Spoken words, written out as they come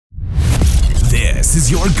This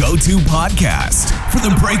is your go-to podcast for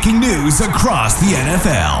the breaking news across the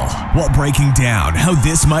NFL, while breaking down how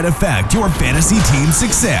this might affect your fantasy team's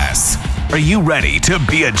success. Are you ready to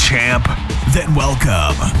be a champ? Then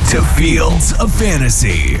welcome to Fields of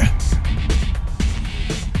Fantasy.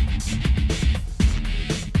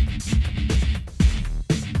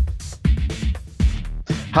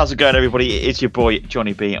 How's it going, everybody? It's your boy,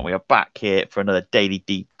 Johnny B, and we are back here for another daily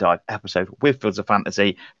deep dive episode with Fields of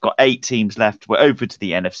Fantasy. Got 8 teams left. We're over to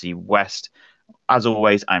the NFC West. As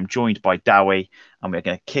always, I'm joined by Dowie, and we're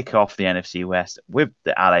going to kick off the NFC West with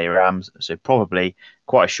the LA Rams. So probably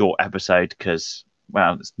quite a short episode because,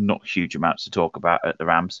 well, there's not huge amounts to talk about at the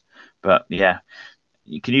Rams. But yeah,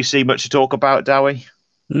 can you see much to talk about, Dowie?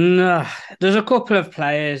 No, there's a couple of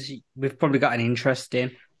players we've probably got an interest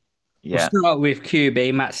in. Yeah. We'll start with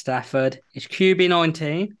QB, Matt Stafford. He's QB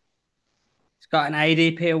 19. He's got an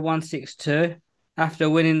ADP of 162. After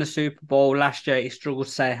winning the Super Bowl last year, he struggled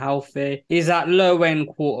to stay healthy. He's that low-end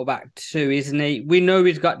quarterback too, isn't he? We know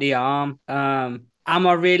he's got the arm. Am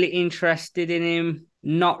I really interested in him?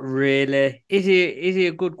 Not really. Is he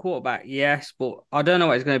a good quarterback? Yes, but I don't know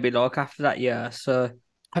what he's going to be like after that year. So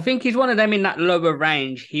I think he's one of them in that lower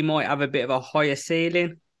range. He might have a bit of a higher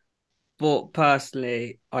ceiling. But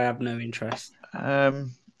personally, I have no interest. I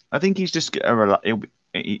think he's just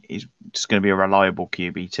he's just going to be a reliable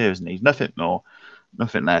QB too, isn't he? He's nothing more,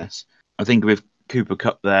 nothing less. I think with Cooper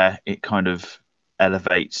Kupp there, it kind of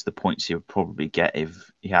elevates the points he would probably get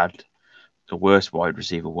if he had the worst wide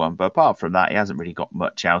receiver one. But apart from that, he hasn't really got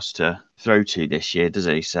much else to throw to this year, does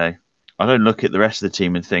he? So I don't look at the rest of the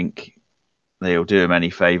team and think they'll do him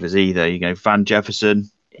any favours either. You know, Van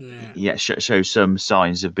Jefferson, shows some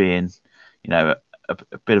signs of being, a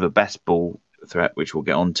bit of a best ball threat, which we'll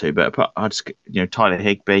get onto. But I just, Tyler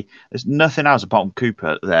Higbee, there's nothing else apart from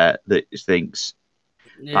Cooper there that thinks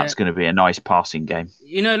that's going to be a nice passing game.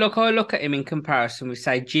 Look, I look at him in comparison with,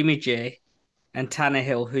 say, Jimmy G and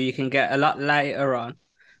Tannehill, who you can get a lot later on.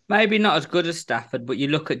 Maybe not as good as Stafford, but you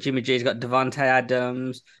look at Jimmy G, he's got Devontae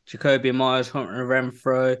Adams, Jacoby Myers, Hunter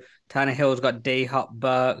Renfrow. Tannehill's got D-Hop,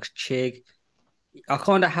 Burks, Chig. I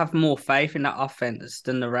kind of have more faith in that offense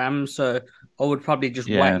than the Rams, so I would probably just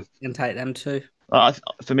wait and take them too.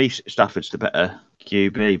 For me, Stafford's the better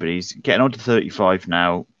QB, but he's getting on to 35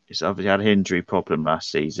 now. He's obviously had an injury problem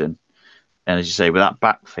last season. And as you say, with that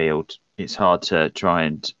backfield, it's hard to try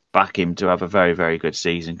and back him to have a very, very good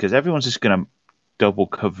season because everyone's just going to double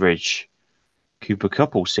coverage Cooper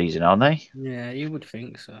Kupp all season, aren't they? Yeah, you would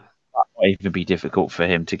think so. That might even be difficult for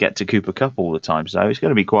him to get to Cooper Kupp all the time. So it's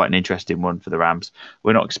going to be quite an interesting one for the Rams.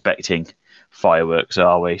 We're not expecting fireworks,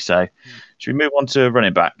 are we? So should we move on to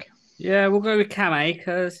running back? Yeah, we'll go with Cam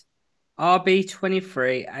Akers.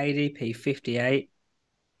 RB23, ADP 58.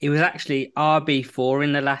 He was actually RB4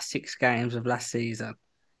 in the last 6 games of last season.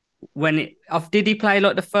 Did he play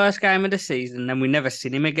like the first game of the season? Then we never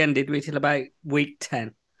seen him again, did we? Till about week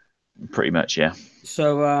 10. Pretty much, yeah.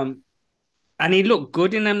 So, and he looked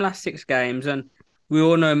good in them last 6 games. And we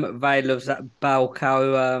all know McVay loves that bell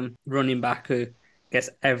cow running back who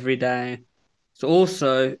gets every down. So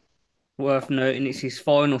also worth noting, it's his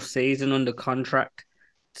final season under contract.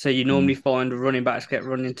 So you normally find running backs get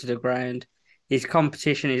run into the ground. His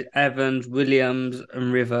competition is Evans, Williams,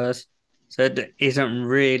 and Rivers. So there isn't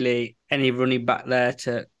really any running back there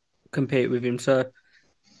to compete with him. So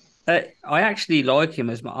I actually like him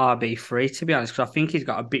as my RB3, to be honest, because I think he's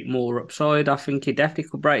got a bit more upside. I think he definitely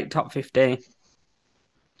could break top 15.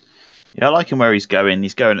 Yeah, I like him where he's going.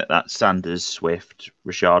 He's going at that Sanders, Swift,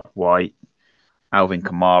 Rachaad White, Alvin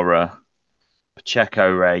Kamara, Pacheco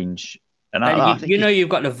range. And you've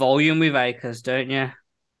got the volume with Akers, don't you?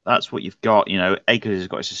 That's what you've got. Akers has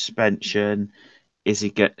got a suspension.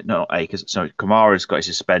 Kamara's got a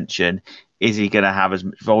suspension. Is he going to have as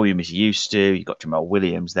much volume as he used to? You've got Jamal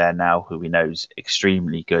Williams there now, who we know is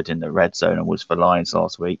extremely good in the red zone and was for Lions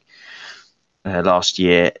last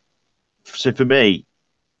year. So for me,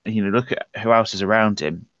 look at who else is around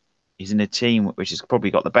him. He's in a team which has probably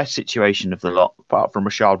got the best situation of the lot, apart from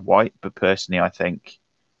Rachaad White. But personally, I think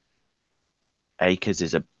Akers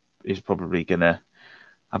is probably going to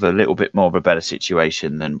have a little bit more of a better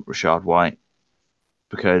situation than Rachaad White,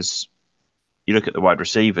 because you look at the wide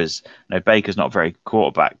receivers. Baker's not very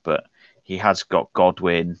quarterback, but he has got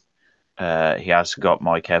Godwin, he has got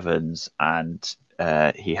Mike Evans, and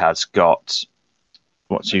he has got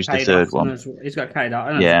who's the third one? He's got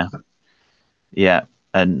K-Dot. Yeah,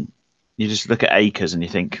 and you just look at Akers and you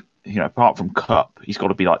think, apart from Kupp, he's got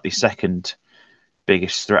to be like the second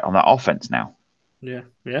biggest threat on that offense now. Yeah,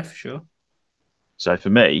 for sure. So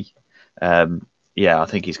for me, I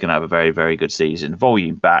think he's going to have a very, very good season.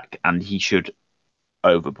 Volume back, and he should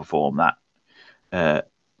overperform that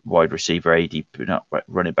wide receiver ADP, not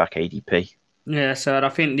running back ADP. Yeah, so I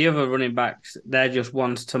think the other running backs, they're just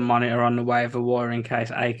ones to monitor on the waiver wire in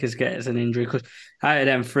case Akers gets an injury. Because out of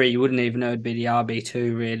them three, you wouldn't even know it'd be the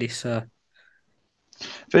RB2, really. So, I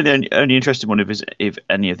think the only interesting one is if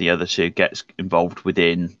any of the other two gets involved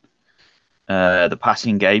within the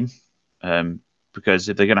passing game. Because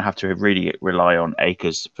if they're going to have to really rely on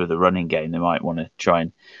Akers for the running game, they might want to try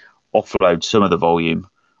and offload some of the volume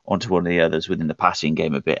onto one of the others within the passing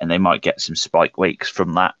game a bit, and they might get some spike weeks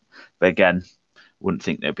from that. But again, wouldn't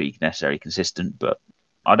think they'd be necessarily consistent. But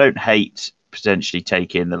I don't hate potentially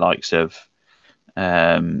taking the likes of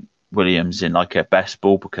Williams in like a best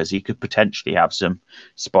ball, because he could potentially have some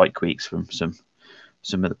spike weeks from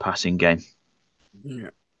some of the passing game. yeah.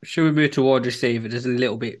 Should we move to wide receiver? There's a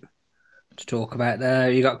little bit to talk about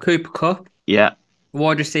there. You got Cooper Kupp, Yeah,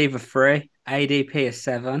 wide receiver 3, ADP of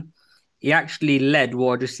 7. He actually led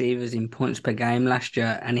wide receivers in points per game last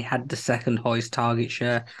year, and he had the second highest target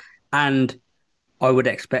share. And I would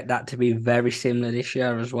expect that to be very similar this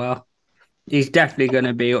year as well. He's definitely going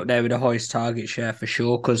to be up there with the highest target share for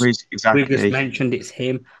sure, because we've just exactly. mentioned it's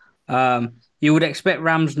him. You would expect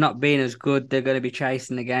Rams not being as good. They're going to be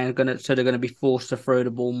chasing the game, so they're going to be forced to throw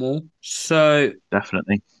the ball more. So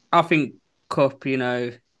Definitely. I think Kupp,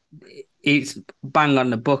 it's bang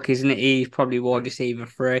on the book, isn't it? He's probably wide receiver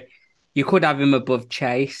 3. You could have him above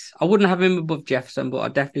Chase. I wouldn't have him above Jefferson, but I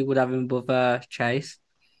definitely would have him above Chase.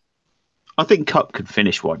 I think Cup could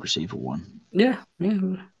finish wide receiver 1. Yeah.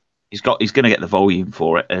 He's going to get the volume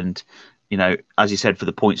for it, and as you said, for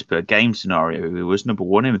the points per game scenario, he was number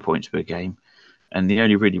 1 in the points per game, and the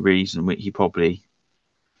only really reason he probably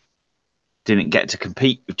didn't get to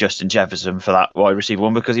compete with Justin Jefferson for that wide receiver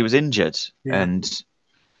 1 because he was injured. Yeah. And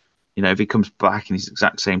if he comes back and he's the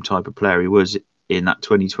exact same type of player he was in that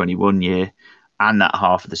 2021 year and that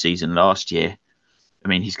half of the season last year, I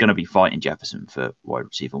mean, he's going to be fighting Jefferson for wide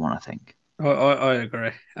receiver 1, I think. I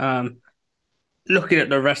agree. Looking at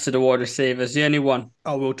the rest of the wide receivers, the only one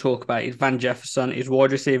I will talk about is Van Jefferson. He's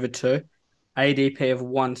wide receiver 2, ADP of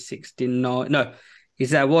 169. No,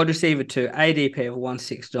 he's a wide receiver 2, ADP of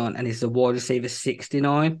 169, and he's the wide receiver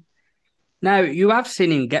 69. Now, you have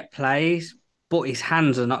seen him get plays, but his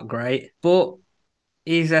hands are not great. But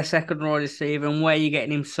he's a second wide receiver, and where you're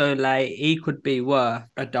getting him so late, he could be worth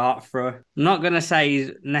a dart throw. I'm not going to say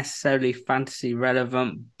he's necessarily fantasy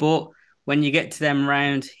relevant, but when you get to them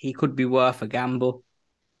rounds, he could be worth a gamble.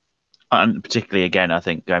 And particularly, again, I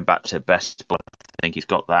think going back to best, but I think he's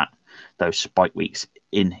got those spike weeks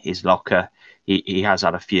in his locker. He has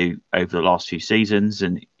had a few over the last few seasons,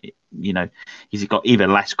 and he's got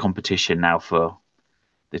even less competition now for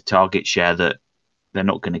the target share that they're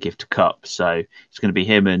not going to give to Cup. So it's going to be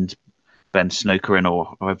him and Ben Snookerin,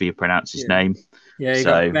 or however you pronounce his name. Yeah, you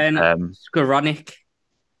got Ben Skowronek.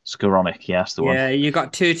 Skowronek, yeah, that's the one. Yeah, you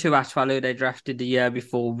got Tutu Atwell, who they drafted the year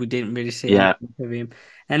before. We didn't really see anything of him.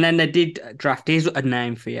 And then they did draft, here's a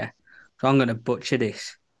name for you. So I'm going to butcher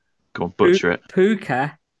this. Go on, butcher it.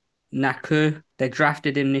 Puka Naku. They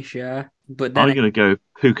drafted him this year. But then I'm going to go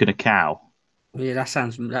Puka Nakau. Yeah, that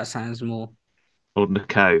sounds more. Or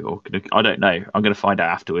Nakau, or I don't know. I'm going to find out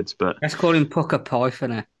afterwards. But let's call him Puka Pie for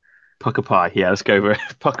now. Puka Pie, yeah, let's go over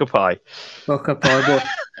Puka Pie. Puka Pie,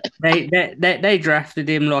 but they drafted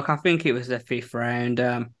him like I think it was the 5th round.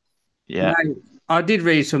 Yeah, now, I did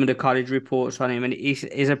read some of the college reports on him, and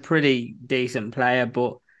he's a pretty decent player.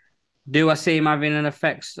 But do I see him having an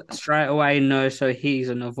effect straight away? No. So he's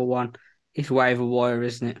another one. It's waiver wire,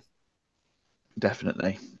 isn't it?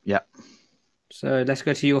 Definitely. Yeah. So let's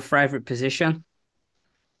go to your favourite position.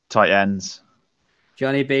 Tight ends.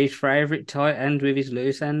 Johnny B's favourite tight end with his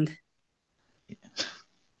loose end. Yeah.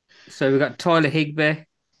 So we've got Tyler Higbee,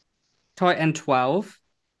 tight end 12,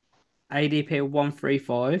 ADP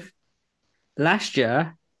 135. Last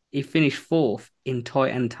year, he finished 4th in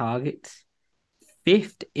tight end targets,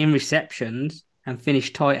 5th in receptions, and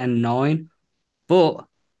finished tight end 9. But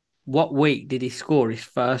what week did he score his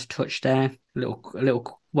first touchdown? A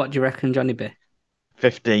little. What do you reckon, Johnny B?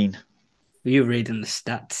 15. Were you reading the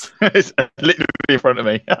stats? It's literally in front of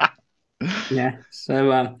me. Yeah.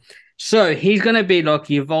 So he's going to be like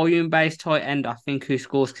your volume-based tight end, I think, who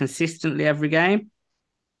scores consistently every game,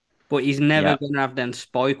 but he's never going to have them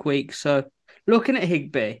spike weeks. So looking at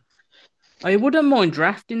Higbee, I wouldn't mind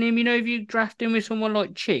drafting him. If you draft him with someone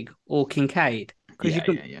like Chig or Kincaid, because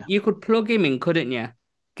you could plug him in, couldn't you?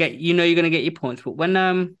 You're going to get your points, but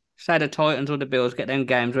when say the Titans or the Bills get them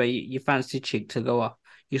games where you fancy Chig to go off,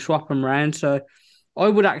 you swap them around. So I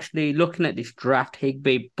would actually, looking at this draft,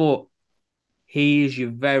 Higbee, but he is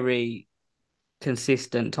your very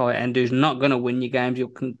consistent tight end who's not going to win your games.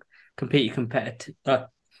 You'll compete you competitive, but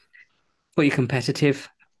you're competitive.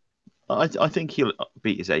 I think he'll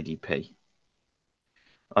beat his ADP.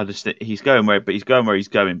 I just think he's going where he's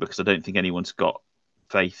going because I don't think anyone's got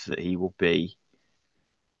faith that he will be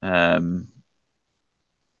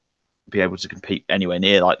able to compete anywhere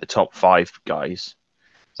near like the top 5 guys.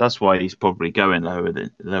 So that's why he's probably going lower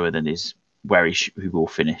than his who will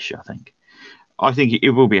finish. I think it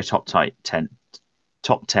will be a top 10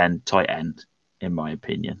 tight end in my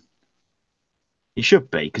opinion. He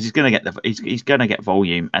should be because he's going to get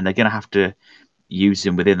volume, and they're going to have to use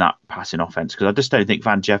him within that passing offense. Because I just don't think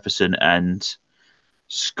Van Jefferson and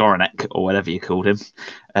Skoronek or whatever you called him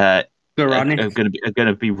are going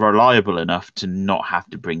to be reliable enough to not have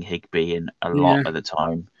to bring Higbee in a lot of the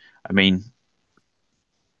time. I mean,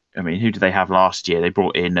 who did they have last year? They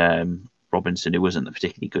brought in Robinson, who wasn't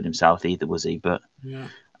particularly good himself either, was he? But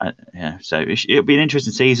so it'll be an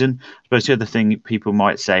interesting season. I suppose the other thing people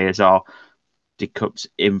might say is, did Kupp's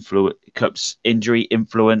injury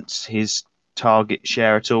influence his target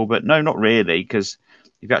share at all? But no, not really, because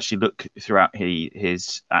if you actually look throughout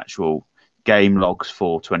his actual game logs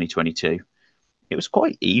for 2022, it was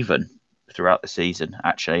quite even throughout the season,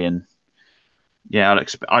 actually. And yeah,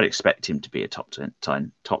 I'd expect him to be a top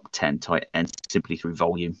 10 tight end simply through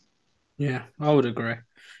volume. Yeah, I would agree.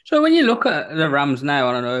 So when you look at the Rams now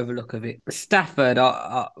on an overlook of it, Stafford,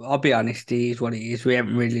 I'll be honest, he is what he is. We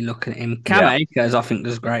haven't really looked at him. Cam Akers, I think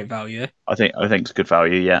there's great value. I think it's good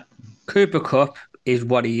value, yeah. Cooper Kupp is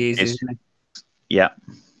what he is, isn't he? Yeah.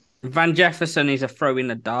 Van Jefferson is a throw in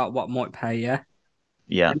the dart, what might pay you.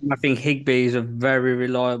 Yeah. And I think Higbee is a very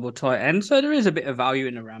reliable tight end, so there is a bit of value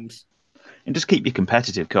in the Rams. And just keep you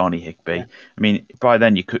competitive, can't he, Higbee? Yeah. I mean, by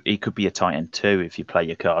then he could be a tight end too if you play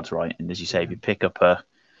your cards right. And as you say, if you pick up a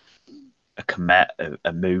Komet,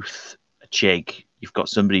 a Muth, a Chig, you've got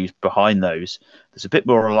somebody who's behind those that's a bit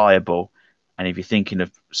more reliable. And if you're thinking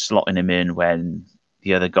of slotting him in when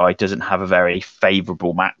the other guy doesn't have a very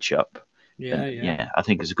favourable matchup, I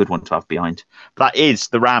think it's a good one to have behind. But that is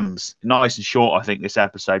the Rams. Nice and short, I think, this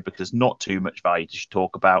episode, because there's not too much value to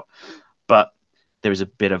talk about. But there is a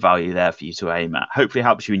bit of value there for you to aim at. Hopefully it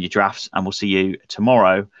helps you in your drafts, and we'll see you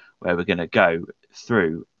tomorrow where we're going to go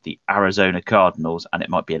through the Arizona Cardinals, and it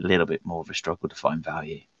might be a little bit more of a struggle to find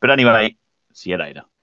value. But anyway, see you later.